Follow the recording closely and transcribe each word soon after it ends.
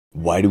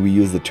Why do we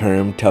use the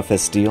term tough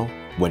as steel?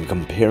 When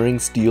comparing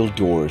steel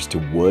doors to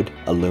wood,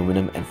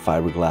 aluminum, and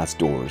fiberglass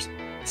doors,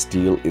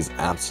 steel is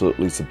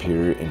absolutely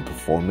superior in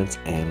performance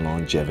and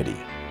longevity.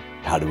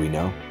 How do we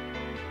know?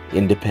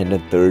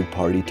 Independent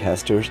third-party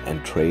testers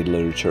and trade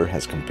literature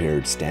has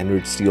compared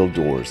standard steel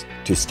doors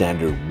to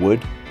standard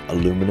wood,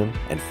 aluminum,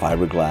 and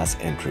fiberglass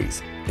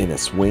entries. In a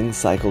swing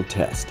cycle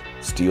test,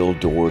 steel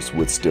doors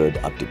withstood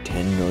up to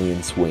 10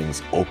 million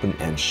swings open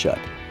and shut,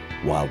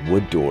 while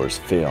wood doors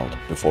failed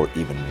before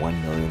even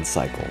 1 million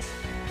cycles.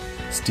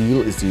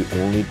 Steel is the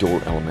only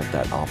door element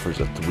that offers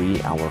a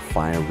 3-hour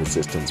fire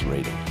resistance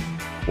rating,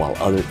 while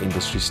other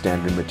industry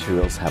standard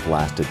materials have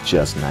lasted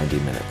just 90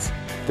 minutes.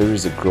 There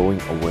is a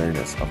growing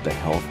awareness of the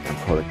health and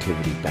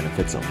productivity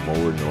benefits of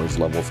lower noise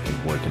levels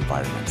in work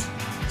environments.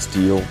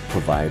 Steel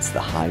provides the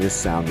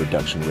highest sound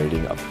reduction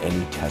rating of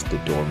any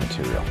tested door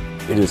material.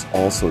 It is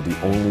also the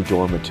only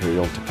door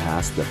material to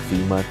pass the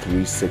FEMA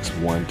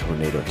 361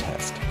 tornado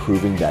test,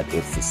 proving that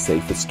it's the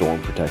safest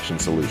storm protection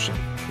solution.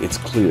 It's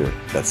clear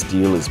that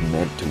steel is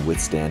meant to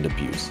withstand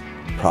abuse.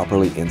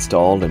 Properly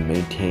installed and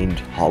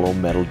maintained hollow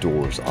metal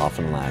doors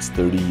often last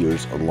 30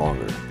 years or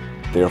longer,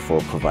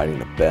 therefore providing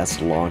the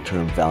best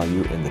long-term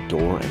value in the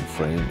door and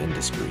frame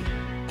industry.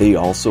 They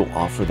also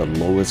offer the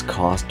lowest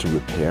cost to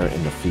repair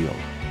in the field,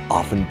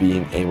 often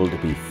being able to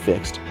be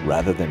fixed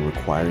rather than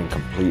requiring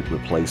complete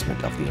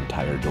replacement of the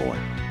entire door.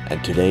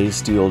 And today's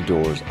steel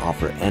doors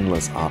offer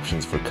endless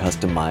options for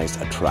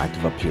customized,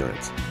 attractive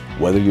appearance.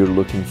 Whether you're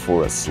looking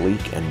for a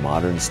sleek and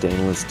modern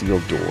stainless steel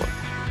door,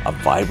 a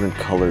vibrant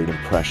colored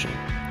impression,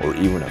 or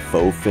even a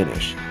faux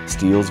finish,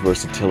 steel's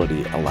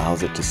versatility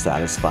allows it to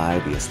satisfy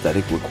the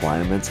aesthetic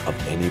requirements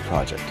of any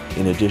project.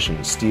 In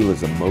addition, steel is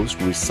the most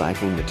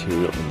recycled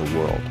material in the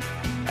world,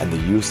 and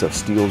the use of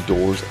steel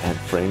doors and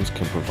frames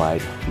can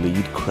provide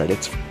LEED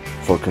credits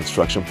for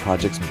construction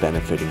projects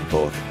benefiting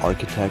both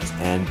architects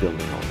and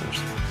building owners.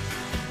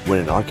 When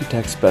an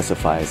architect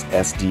specifies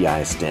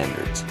SDI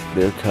standards,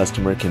 their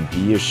customer can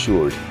be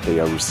assured they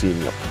are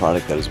receiving a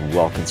product that is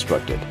well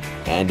constructed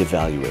and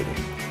evaluated,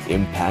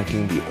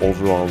 impacting the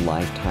overall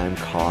lifetime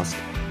cost,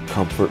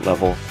 comfort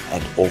level,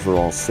 and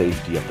overall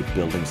safety of the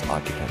building's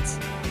occupants.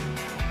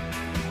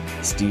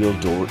 Steel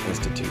Door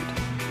Institute.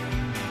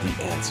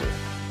 The answer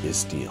is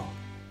steel.